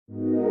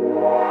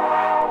You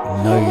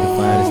know you the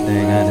finest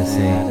thing I done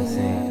seen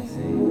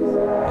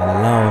in a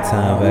long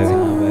time, baby.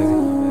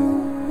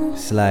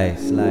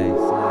 Slice.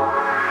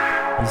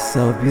 You're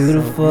so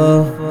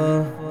beautiful.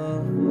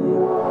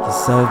 You're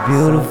so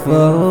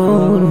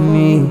beautiful to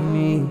me.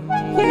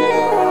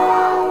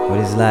 But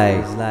it's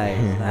like,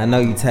 I know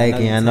you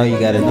taking, I know you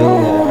gotta do it.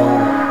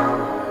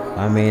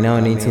 I mean, it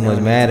don't need too much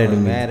matter to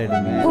me.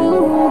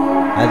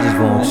 I just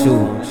want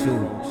you.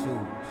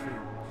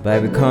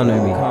 Baby, come to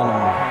me.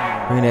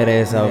 Bring that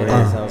ass over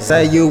there.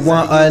 Say you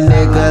want a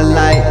nigga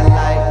like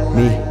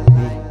me.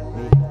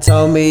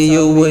 Told me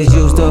you was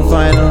used to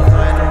final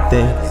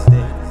things.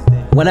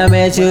 When I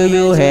met you,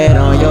 you had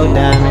on your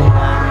diamond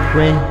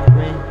ring.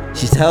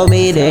 She told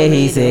me that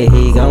he said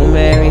he gon'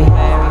 marry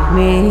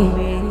me,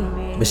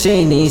 but she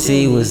ain't even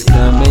see what's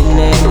coming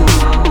in.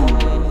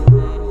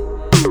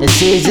 And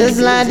she just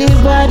lined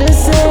it by the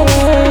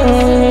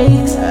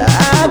sex.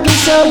 I can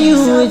show you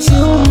what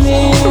you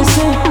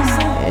missing.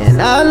 And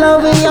all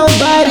over your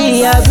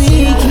body I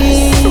be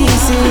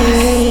kissing.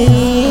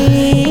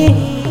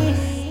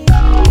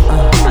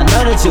 I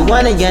know that you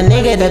want a young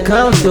nigga to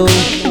come through.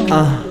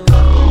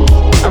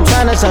 I'm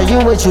tryna show you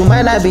what you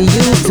might not be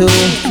used to.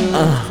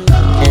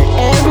 And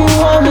every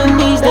woman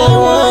needs that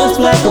one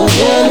splash of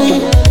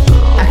jelly.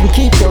 I can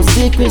keep your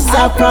secrets,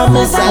 I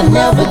promise I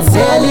never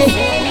tell it.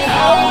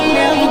 I will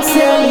never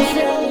tell it.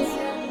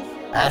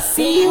 I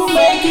see you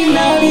making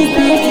all these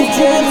bitches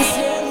jealous.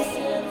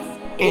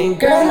 And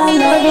girl, I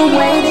love the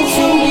way that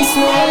you be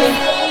smiling.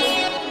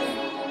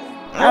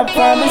 I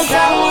promise I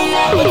will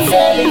never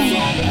tell it.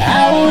 I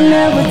will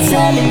never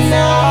tell it,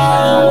 no.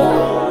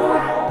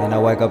 Then I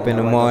wake up in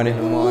the morning,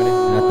 and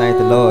I thank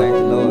the Lord.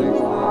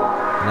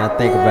 And I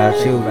think about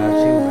you.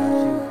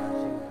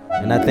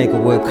 And I think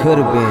of what could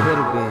have been,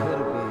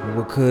 and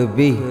what could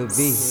be.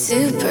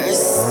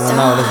 Superstar. I don't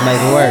know, let's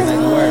make it work.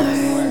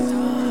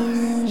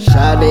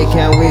 Shawty,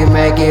 can we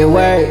make it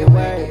work?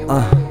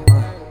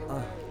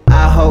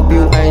 I hope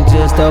you ain't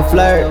just a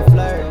flirt.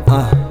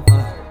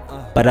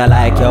 But I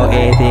like your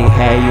ethic,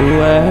 how you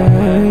work.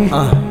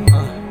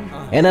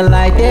 And I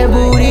like that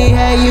booty,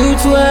 how you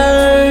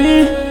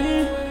twerk.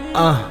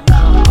 I'm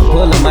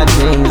pulling my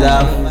jeans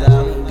off,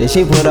 then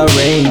she put her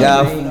ring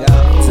off.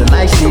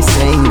 Tonight she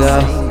sing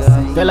up.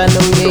 Girl, I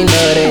know you ain't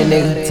love that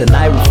nigga.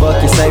 Tonight we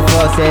fuck, you say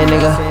fuck that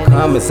nigga.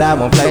 Come inside,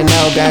 won't play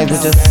no games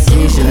with you.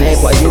 Kiss your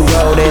neck while you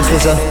roll that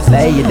switcher.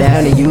 Lay you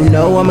down and you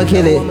know I'ma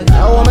kill it.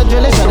 No, I'ma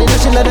drill it, shawty know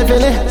she love the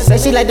feeling. Say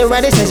she like the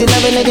ride it, say she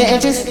love it, nigga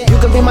inches. You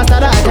can be my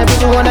starter, I can put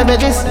you on the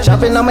benches.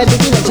 Jumping on my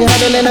dicky, let you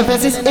handle the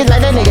fences. It's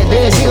like that nigga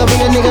dead, she gon' be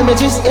a nigga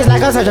bitches. It's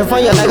like I'm searching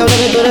for you, like I'm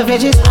looking through the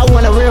bitches. I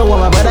want a real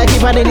woman, but I keep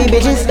finding these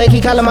bitches. They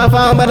keep calling my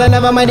phone, but I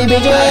never mind these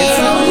bitches. I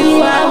told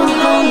you I was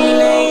gonna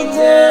lay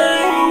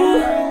down.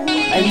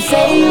 And you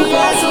say you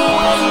got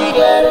somewhere you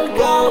gotta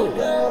go.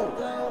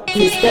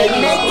 Kiss that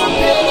neck and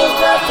penny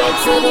drop it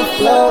to the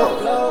floor.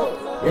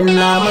 And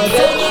I'ma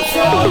take you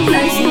to a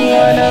place you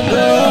wanna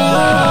go.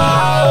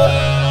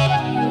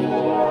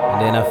 And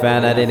then I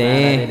found out in the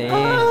end,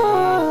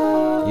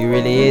 you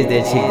really is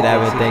that chick that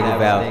I've been thinking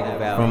about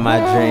from my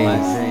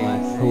dreams,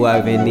 who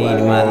I've been needing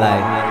in my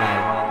life.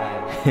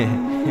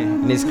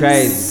 And it's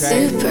crazy,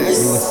 you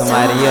was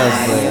somebody else,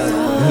 but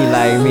he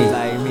like me.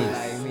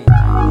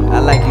 I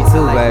like you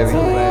too, baby.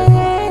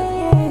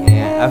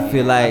 And I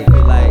feel like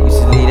you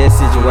should leave that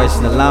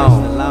situation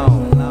alone.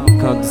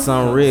 Come to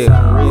something real.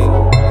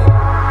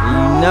 You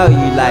know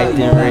you like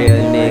them real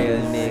niggas.